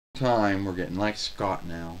time. We're getting like Scott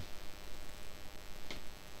now.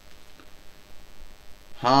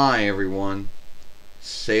 Hi everyone,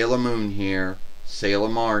 Sailor Moon here, Sailor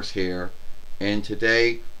Mars here, and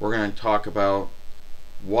today we're going to talk about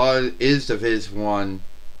what is the Viz one,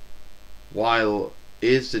 why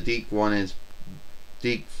is the Deke one as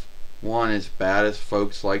bad as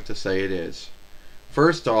folks like to say it is.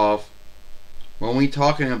 First off, when we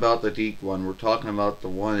talking about the Deke one, we're talking about the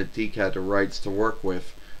one that Deke had the rights to work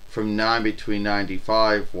with from 9 between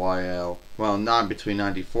 95 YL, well, 9 between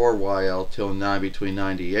 94 YL till 9 between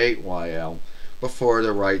 98 YL, before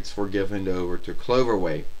the rights were given over to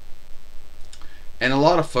Cloverway. And a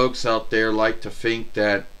lot of folks out there like to think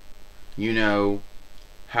that, you know,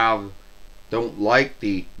 don't like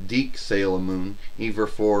the Deke Sailor Moon, either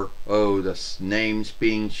for, the names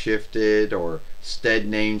being shifted, or stead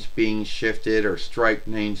names being shifted, or strike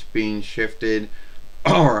names being shifted,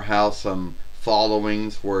 or how some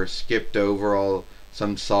followings were skipped over,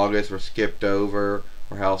 some sagas were skipped over,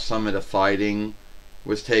 or how some of the fighting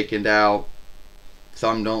was taken out.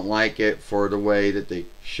 Some don't like it for the way that the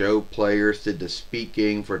show players did the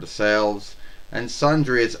speaking for themselves, and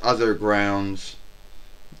sundry as other grounds.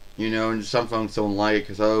 You know, and some folks don't like it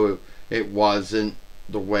because, it wasn't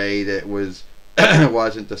the way that it was, it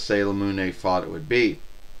wasn't the Sailor Moon they thought it would be.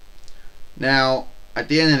 Now, at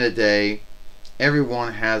the end of the day,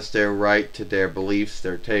 everyone has their right to their beliefs,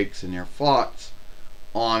 their takes, and their thoughts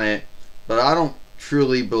on it, but I don't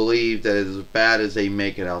truly believe that it's as bad as they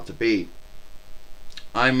make it out to be.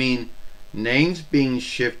 I mean, names being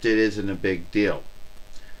shifted isn't a big deal.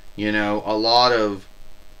 You know, a lot of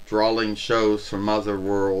drawing shows from other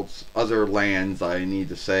worlds, other lands, I need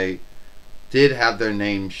to say, did have their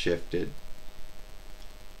names shifted.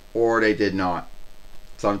 Or they did not.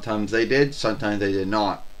 Sometimes they did, sometimes they did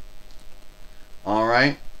not.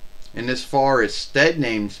 Alright? And as far as stead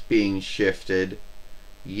names being shifted,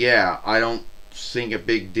 yeah, I don't think a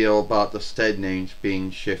big deal about the stead names being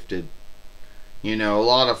shifted. You know, a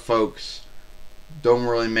lot of folks don't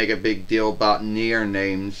really make a big deal about near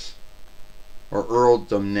names, or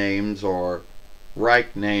earldom names, or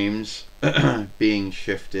Reich names being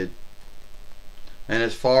shifted. And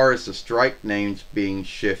as far as the strike names being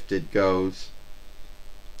shifted goes,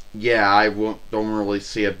 yeah, I don't really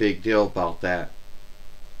see a big deal about that.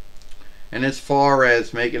 And as far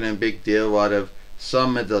as making a big deal out of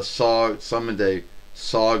some of the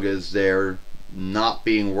sagas there not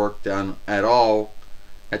being worked on at all,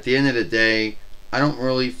 at the end of the day, I don't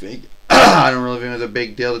really think it's a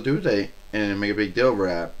big deal to do that and make a big deal over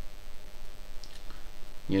that.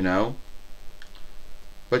 You know?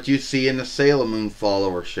 But you see in the Sailor Moon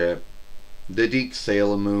followership, the Deke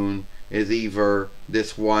Sailor Moon is either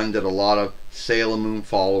this one that a lot of Sailor Moon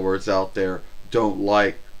followers out there don't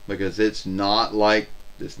like, because it's not like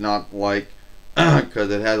because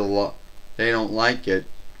it had a lot, they don't like it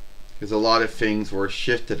because a lot of things were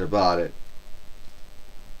shifted about it,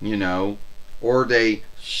 you know, or they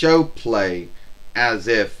show play as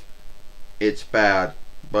if it's bad,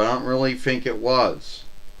 but I don't really think it was.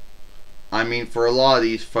 I mean, for a lot of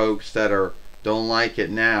these folks that don't like it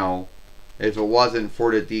now, if it wasn't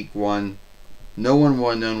for the Deke one, no one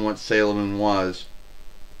would have known what Sailor Moon was,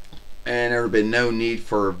 and there would have been no need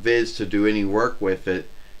for Viz to do any work with it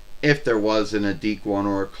if there wasn't a Deke one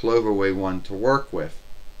or a Cloverway one to work with.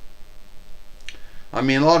 I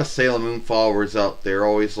mean, a lot of Sailor Moon followers out there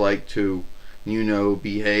always like to, you know,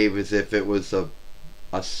 behave as if it was a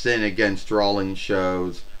sin against drawing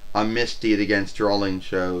shows, a misdeed against drawing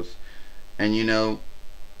shows. And you know,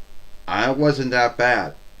 I wasn't that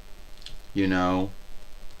bad. You know.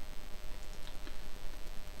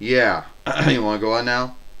 Yeah. You want to go on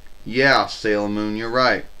now? Yeah, Sailor Moon, you're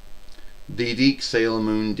right. The Deke Sailor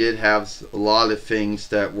Moon did have a lot of things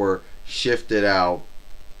that were shifted out.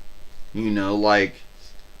 You know, like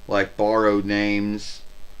borrowed names.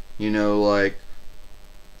 You know,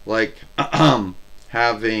 like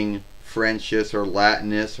having Frenchis or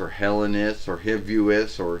Latinus or Hellenus or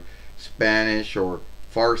Hivuus or Spanish or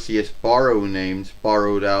Farsius borrowed names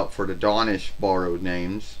borrowed out for the Donish borrowed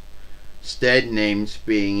names. Stead names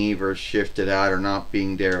being either shifted out or not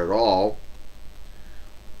being there at all.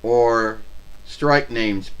 Or strike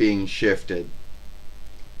names being shifted.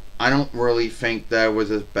 I don't really think that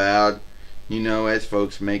was as bad, you know, as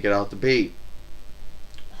folks make it out to be.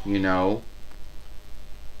 You know.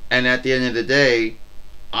 And at the end of the day,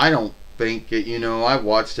 I don't think it, you know, I've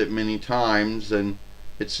watched it many times and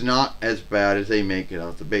it's not as bad as they make it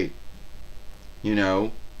out to be. You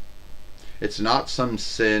know, it's not some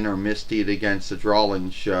sin or misdeed against the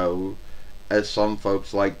drawing show, as some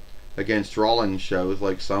folks like, against drawing shows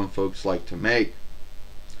like some folks like to make.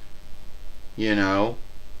 you know.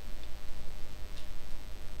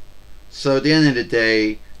 So at the end of the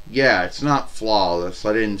day, yeah, it's not flawless.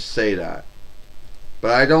 I didn't say that.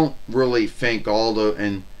 But I don't really think all the,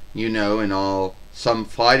 and all some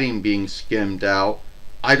fighting being skimmed out,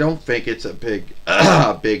 I don't think it's a big,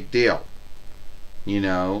 a big deal. You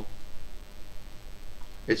know,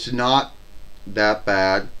 it's not that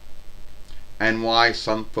bad. And why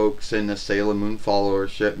some folks in the Sailor Moon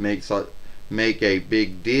followership make a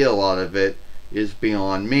big deal out of it is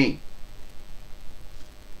beyond me.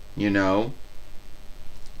 You know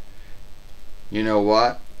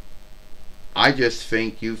what? I just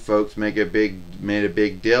think you folks made a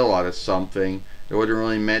big deal out of something that wasn't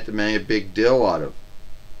really meant to make a big deal out of,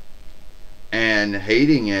 and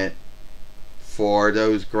hating it for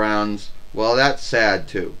those grounds. Well, that's sad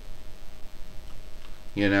too.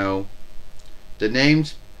 You know, the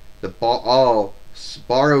names, all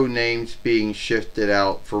borrowed names being shifted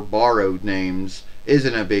out for borrowed names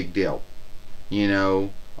isn't a big deal. You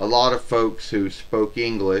know, a lot of folks who spoke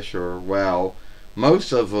English, or well,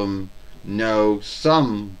 most of them know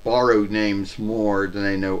some borrowed names more than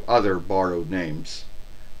they know other borrowed names.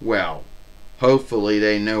 Well, hopefully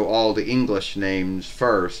they know all the English names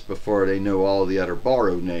first before they know all the other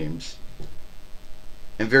borrowed names.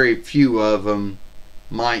 And very few of them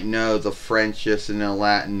might know the Frenchish and the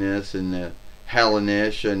Latinish and the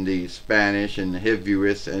Hellenish and the Spanish and the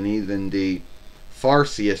Hivius and even the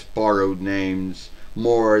Farsiest borrowed names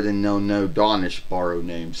more than they'll know Danish borrowed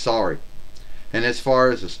names. Sorry. And as far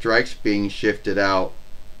as the strikes being shifted out,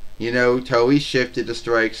 you know, Toei shifted the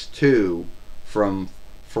strikes too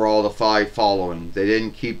for all the 5 following. They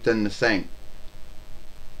didn't keep them the same.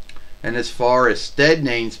 And as far as stead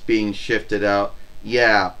names being shifted out,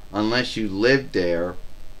 yeah, unless you lived there,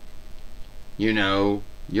 you know,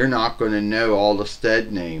 you're not going to know all the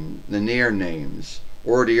stead names, the near names,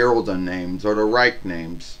 or the Earldom names, or the Reich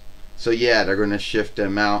names. So yeah, they're going to shift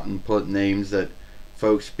them out and put names that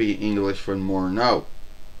folks speak English would more know.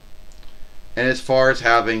 And as far as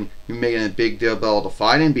you making a big deal about all the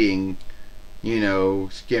fighting being, you know,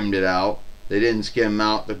 skimmed it out, they didn't skim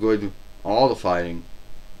out all the fighting.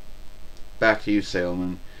 Back to you, Sailor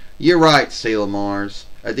Moon. You're right, Sailor Mars.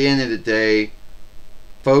 At the end of the day,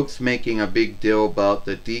 folks making a big deal about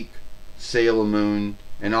the Deke Sailor Moon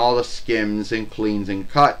and all the skims and cleans and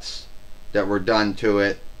cuts that were done to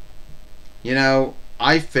it. You know,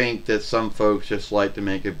 I think that some folks just like to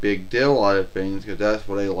make a big deal out of things because that's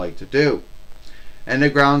what they like to do. And the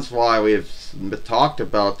grounds why we have talked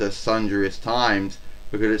about this sundriest times,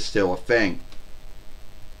 because it's still a thing.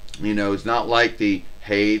 You know, it's not like the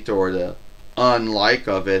hate or the unlike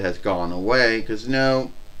of it has gone away, because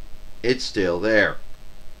no, it's still there.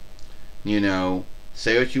 You know,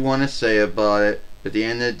 say what you want to say about it, but at the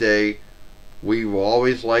end of the day, we will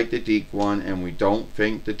always like the Deke one, and we don't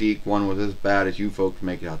think the Deke one was as bad as you folks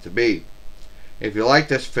make it out to be. If you like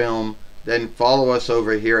this film, then follow us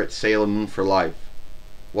over here at Sailor Moon for Life.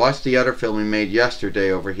 Watch the other film we made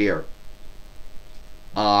yesterday over here.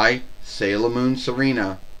 I, Sailor Moon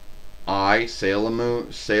Serena. I, Sailor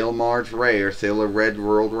Mars Ray, or Sailor Red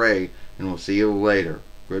World Ray, and we'll see you later.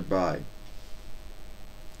 Goodbye.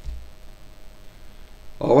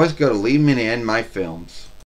 Always gotta leave me to end my films.